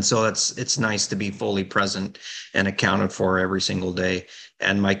 And so it's nice to be fully present and accounted for every single day.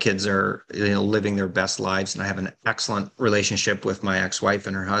 And my kids are, living their best lives. And I have an excellent relationship with my ex-wife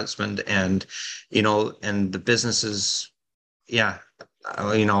and her husband. And, and the business is, yeah,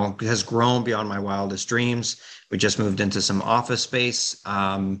 has grown beyond my wildest dreams. We just moved into some office space.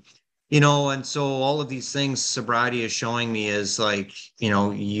 And so all of these things sobriety is showing me is like,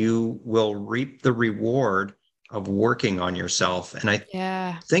 you will reap the reward of working on yourself. And I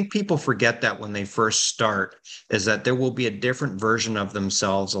Yeah. think people forget that when they first start, is that there will be a different version of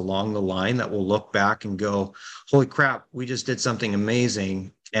themselves along the line that will look back and go, holy crap, we just did something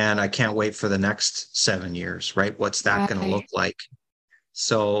amazing. And I can't wait for the next 7 years, right? What's that going to look Right. like?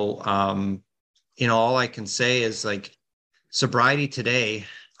 So, all I can say is like sobriety today,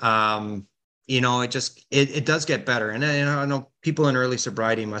 it does get better. And I know people in early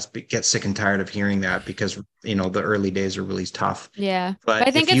sobriety get sick and tired of hearing that because, the early days are really tough. Yeah. But But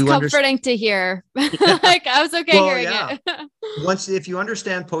I think if it's you understand, comforting to hear. Like I was okay well, hearing yeah, it. if you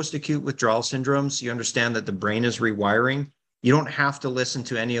understand post-acute withdrawal syndromes, you understand that the brain is rewiring. You don't have to listen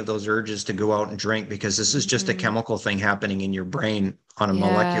to any of those urges to go out and drink because this is just a Mhm. chemical thing happening in your brain on a Yeah.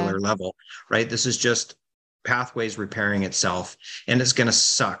 molecular level, right? This is just pathways repairing itself, and it's going to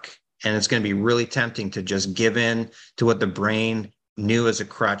suck. And it's going to be really tempting to just give in to what the brain knew as a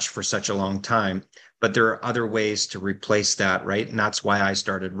crutch for such a long time. But there are other ways to replace that, right? And that's why I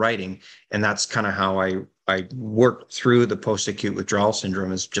started writing. And that's kind of how I worked through the post-acute withdrawal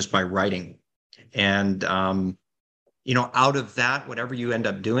syndrome, is just by writing. And out of that, whatever you end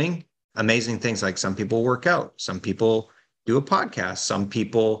up doing, amazing things, like some people work out, some people do a podcast, some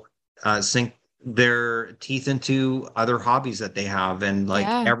people sink their teeth into other hobbies that they have, and like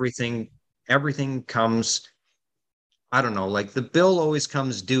Yeah. everything comes. I don't know, like the bill always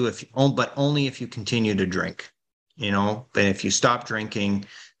comes due but only if you continue to drink. Then if you stop drinking,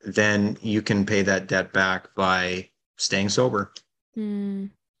 then you can pay that debt back by staying sober. Hmm.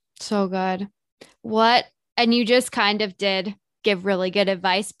 So good. What, and you just kind of did give really good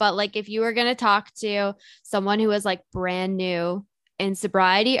advice, but like if you were going to talk to someone who is like brand new in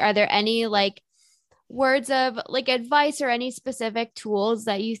sobriety, are there any like words of like advice or any specific tools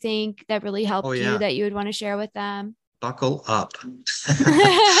that you think that really Oh helped you yeah, that you would want to share with them? buckle up. Give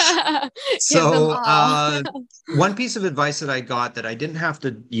them So, all. one piece of advice that I got that I didn't have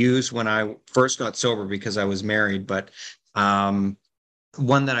to use when I first got sober because I was married, but um,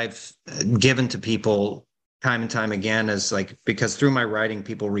 one that I've given to people time and time again is like, because through my writing,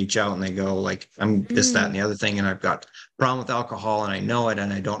 people reach out and they go like, I'm this, that, and Mm, the other thing, and I've got a problem with alcohol and I know it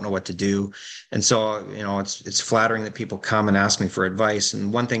and I don't know what to do. And so, it's flattering that people come and ask me for advice.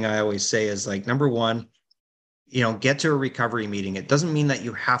 And one thing I always say is like, number one, get to a recovery meeting. It doesn't mean that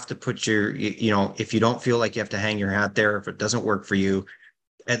you have to put if you don't feel like you have to hang your hat there, if it doesn't work for you,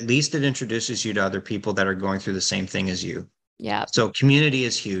 at least it introduces you to other people that are going through the same thing as you. yeah. So community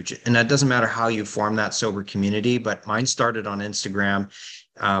is huge. And that doesn't matter how you form that sober community, but mine started on Instagram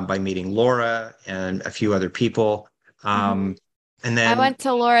by meeting Laura and a few other people. Mhm. And I then, went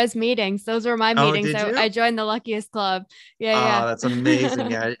to Laura's meetings. Those were my oh, meetings. did I you? joined the luckiest club. Oh, Yeah, that's amazing.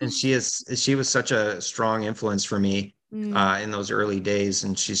 yeah. Yeah. And she was such a strong influence for me Mm, in those early days.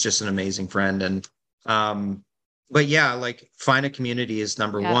 And she's just an amazing friend. And, but yeah, like find a community is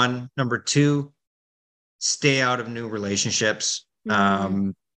number yeah. one. Number two, stay out of new relationships.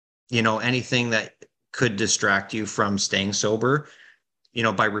 Mm, Anything that could distract you from staying sober,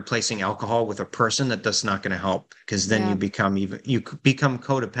 by replacing alcohol with a person, that's not going to help, because then yeah. you become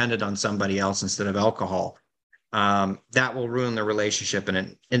codependent on somebody else instead of alcohol. That will ruin the relationship,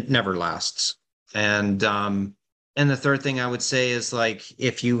 and it never lasts. And the third thing I would say is like,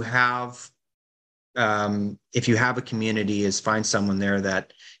 if you have a community, is find someone there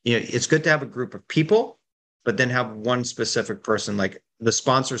that, it's good to have a group of people, but then have one specific person. Like the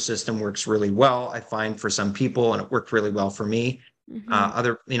sponsor system works really well, I find, for some people, and it worked really well for me.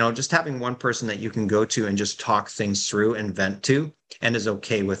 Hmm. Just having one person that you can go to and just talk things through and vent to, and is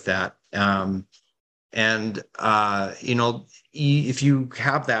okay with that. And if you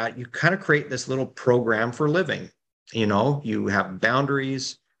have that, you kind of create this little program for living. You have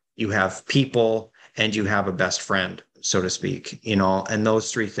boundaries, you have people, and you have a best friend, so to speak. And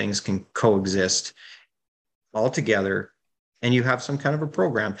those three things can coexist all together, and you have some kind of a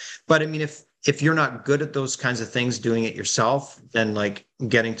program. But I mean, if you're not good at those kinds of things, doing it yourself, then like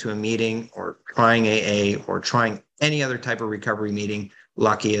getting to a meeting or trying AA or trying any other type of recovery meeting,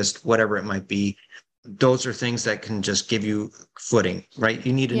 luckiest, whatever it might be, those are things that can just give you footing, right?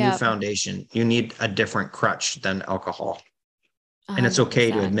 You need a new Yeah. foundation. You need a different crutch than alcohol. A And it's hundred okay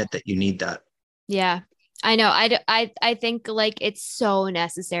to percent. admit that you need that. Yeah. I know. I think like it's so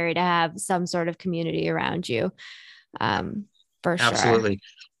necessary to have some sort of community around you. Um, for sure. Absolutely.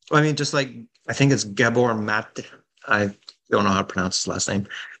 I mean, just like, I think it's Gabor Mate. I don't know how to pronounce his last name,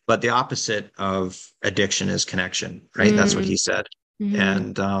 but the opposite of addiction is connection, right? That's what Mm, he said. hmm.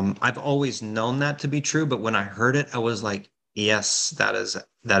 And I've always known that to be true, but when I heard it, I was like, yes, that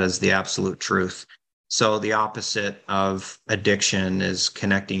is the absolute truth. So the opposite of addiction is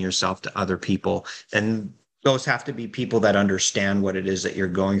connecting yourself to other people. And those have to be people that understand what it is that you're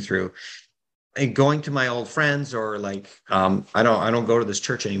going through. And going to my old friends, or like, I don't go to this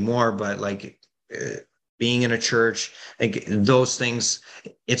church anymore, but like, uh, being in a church, like those things,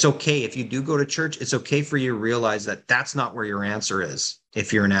 it's okay if you do go to church. It's okay for you to realize that that's not where your answer is.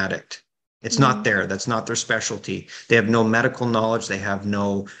 If you're an addict, it's not Mm, there. That's not their specialty. They have no medical knowledge. They have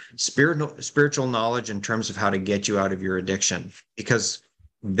no spiritual knowledge in terms of how to get you out of your addiction, because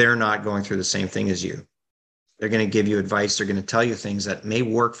they're not going through the same thing as you. They're going to give you advice. They're going to tell you things that may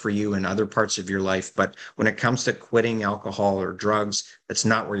work for you in other parts of your life. But when it comes to quitting alcohol or drugs, that's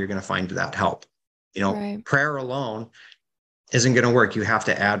not where you're going to find that help. right. Prayer alone isn't going to work. You have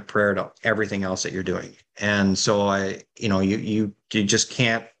to add prayer to everything else that you're doing. And so you just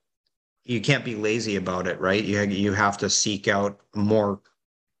can't be lazy about it, right? You have to seek out more.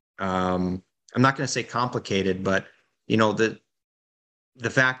 I'm not going to say complicated, but the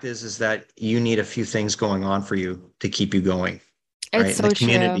fact is that you need a few things going on for you to keep you going, It's right? And the so true.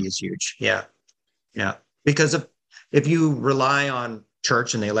 community is huge. Yeah. Yeah. Because if you rely on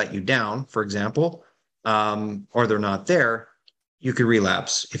church and they let you down, for example, or they're not there, you could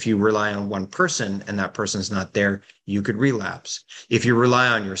relapse. If you rely on one person and that person's not there, you could relapse. If you rely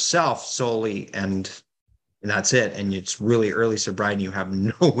on yourself solely and that's it, and it's really early sobriety and you have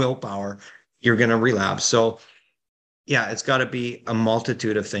no willpower, you're going to relapse. So yeah, it's got to be a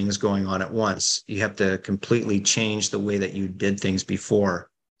multitude of things going on at once. You have to completely change the way that you did things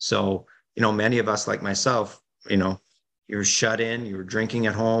before. So, many of us, like myself, you're shut in, you're drinking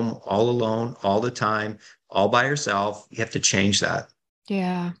at home, all alone, all the time, all by yourself. You have to change that.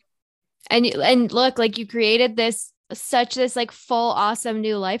 Yeah. And look, like you created this like full awesome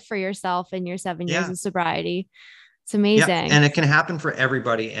new life for yourself in your 7 years Yeah. of sobriety. It's Yeah. amazing. And it can happen for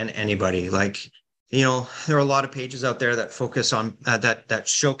everybody and anybody. Like, there are a lot of pages out there that focus on that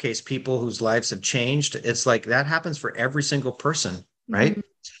showcase people whose lives have changed. It's like that happens for every single person, Mhm. right?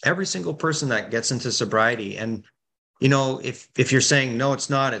 Every single person that gets into sobriety. And, if you're saying, no, it's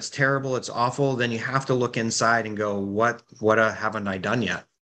not, it's terrible, it's awful, then you have to look inside and go, what haven't I done yet?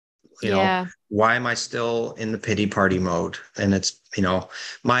 you know Yeah. why am I still in the pity party mode? And it's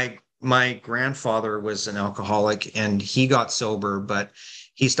my grandfather was an alcoholic and he got sober, but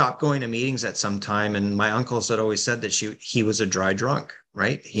he stopped going to meetings at some time, and my uncles had always said that he was a dry drunk,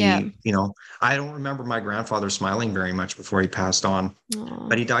 right? Yeah. I don't remember my grandfather smiling very much before he passed on, Aw.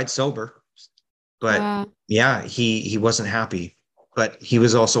 but he died sober. But Wow. yeah, he wasn't happy, but he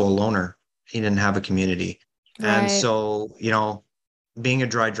was also a loner. He didn't have a community. And Right. so, being a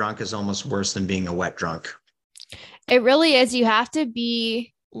dry drunk is almost worse than being a wet drunk. It really is. You have to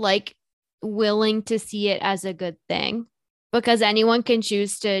be like willing to see it as a good thing because anyone can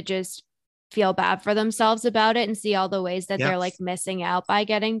choose to just feel bad for themselves about it and see all the ways that Yeah. they're like missing out by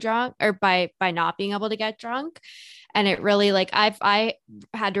getting drunk or by not being able to get drunk. And it really like I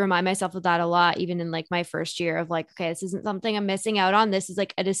had to remind myself of that a lot, even in like my first year of like, okay, this isn't something I'm missing out on. This is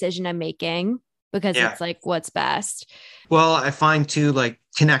like a decision I'm making because Yeah. it's like what's best. Well, I find too, like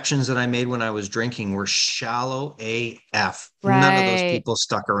connections that I made when I was drinking were shallow AF. None of those Right. people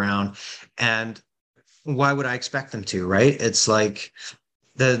stuck around. And why would I expect them to, right? It's like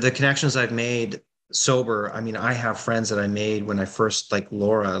the connections I've made sober. I mean, I have friends that I made when I first, like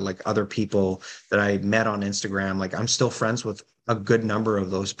Laura, like other people that I met on Instagram. Like I'm still friends with a good number of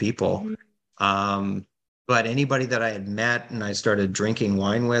those people. Mhm. Um, but anybody that I had met and I started drinking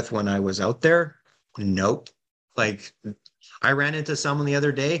wine with when I was out there, nope. Like I ran into someone the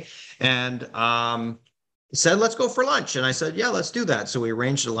other day and he said, let's go for lunch. And I said, yeah, let's do that. So we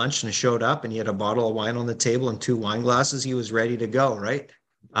arranged a lunch and he showed up and he had a bottle of wine on the table and two wine glasses. He was ready to go, right?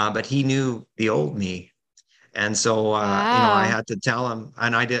 But he knew the old me. And so, I Wow. had to tell him,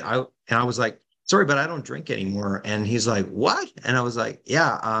 and I was like, sorry, but I don't drink anymore. And he's like, what? And I was like,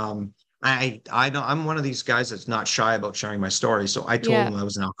 yeah, I know I'm one of these guys that's not shy about sharing my story. So I told Yeah. him I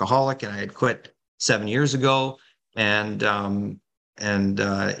was an alcoholic and I had quit 7 years ago. And,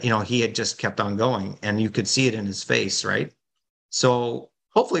 he had just kept on going and you could see it in his face. Right. So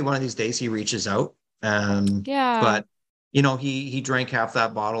hopefully one of these days he reaches out. Yeah. But he drank half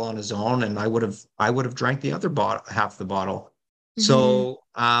that bottle on his own, and I would have drank the other bottle, half the bottle. Hmm. So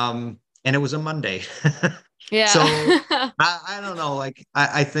and it was a Monday. So Yeah. I don't know. Like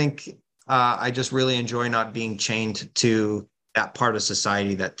I think I just really enjoy not being chained to that part of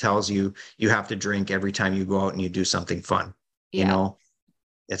society that tells you you have to drink every time you go out and you do something fun. You Yeah. know,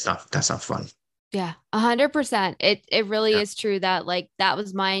 that's not fun. Yeah. 100%. It really Yeah. is true that like that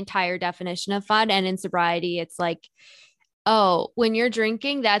was my entire definition of fun. And in sobriety, it's like, oh, when you're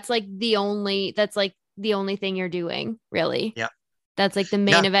drinking, that's like the only thing you're doing, really. Yeah. That's like the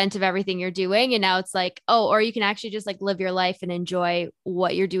main event of everything you're doing. And now it's like, oh, or you can actually just like live your life and enjoy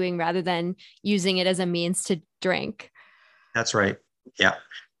what you're doing rather than using it as a means to drink. That's right. Yeah.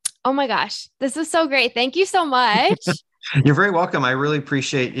 Oh my gosh. This is so great. Thank you so much. You're very welcome. I really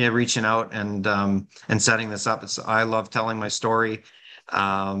appreciate you reaching out and setting this up. I love telling my story.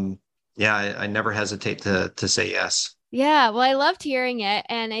 Yeah, I never hesitate to say yes. Yeah, well, I loved hearing it,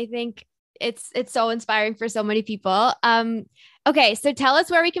 and I think it's so inspiring for so many people. Okay, so tell us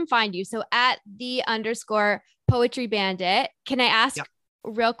where we can find you. So at the underscore poetry bandit. Can I ask Yeah.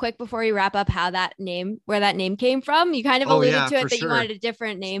 real quick before we wrap up where that name came from? You kind of Oh alluded yeah, to for it that you sure. wanted a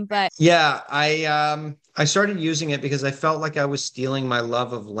different name, but Yeah, I started using it because I felt like I was stealing my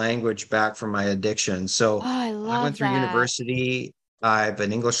love of language back from my addiction. oh, So I I went love through that. university. I've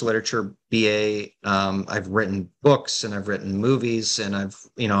an English literature BA. I've written books and I've written movies and I've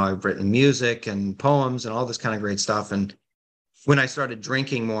written music and poems and all this kind of great stuff. And when I started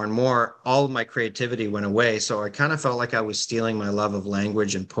drinking more and more, all of my creativity went away. So I kind of felt like I was stealing my love of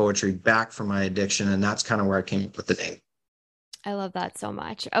language and poetry back from my addiction. And that's kind of where I came up with the name. I love that so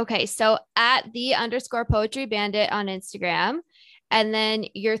much. Okay, so at the underscore poetry bandit on Instagram, and then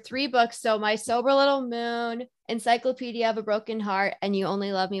your three books. So My Sober Little Moon, Encyclopedia of a Broken Heart, and You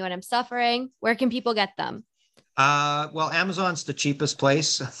Only Love Me When I'm Suffering. Where can people get them? Well, Amazon's the cheapest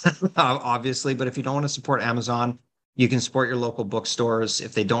place, obviously, but if you don't want to support Amazon, you can support your local bookstores.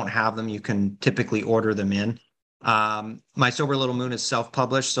 If they don't have them, you can typically order them in. My Sober Little Moon is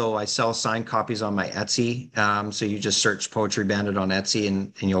self-published, so I sell signed copies on my Etsy. So you just search Poetry Bandit on Etsy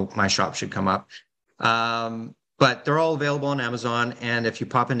and my shop should come up. But they're all available on Amazon. And if you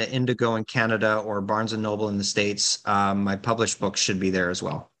pop into Indigo in Canada or Barnes and Noble in the States, my published books should be there as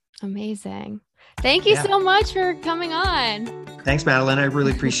well. Amazing. Thank you Yeah. so much for coming on. Thanks, Madeline. I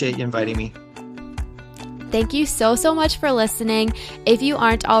really appreciate you inviting me. Thank you so, so much for listening. If you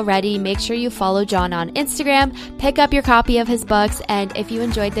aren't already, make sure you follow John on Instagram, pick up your copy of his books, and if you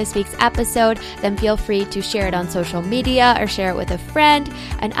enjoyed this week's episode, then feel free to share it on social media or share it with a friend.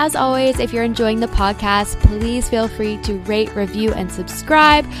 And as always, if you're enjoying the podcast, please feel free to rate, review, and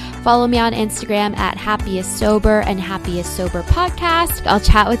subscribe. Follow me on Instagram at Happiest Sober and Happiest Sober Podcast. I'll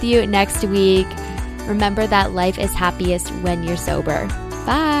chat with you next week. Remember that life is happiest when you're sober.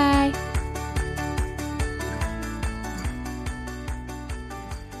 Bye.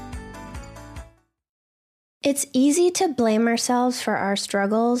 It's easy to blame ourselves for our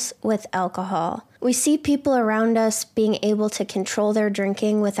struggles with alcohol. We see people around us being able to control their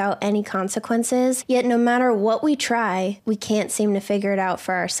drinking without any consequences, yet no matter what we try, we can't seem to figure it out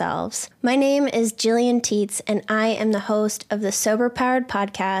for ourselves. My name is Jillian Teets, and I am the host of the Sober Powered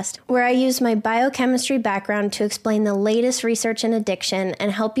Podcast, where I use my biochemistry background to explain the latest research in addiction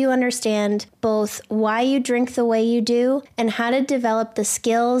and help you understand both why you drink the way you do and how to develop the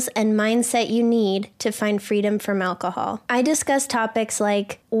skills and mindset you need to find freedom from alcohol. I discuss topics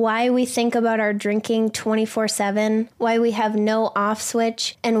like why we think about our drinking 24/7, why we have no off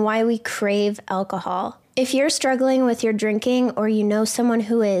switch, and why we crave alcohol. If you're struggling with your drinking or you know someone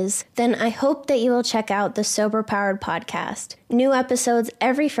who is, then I hope that you will check out the Sober Powered Podcast. New episodes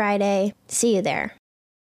every Friday. See you there.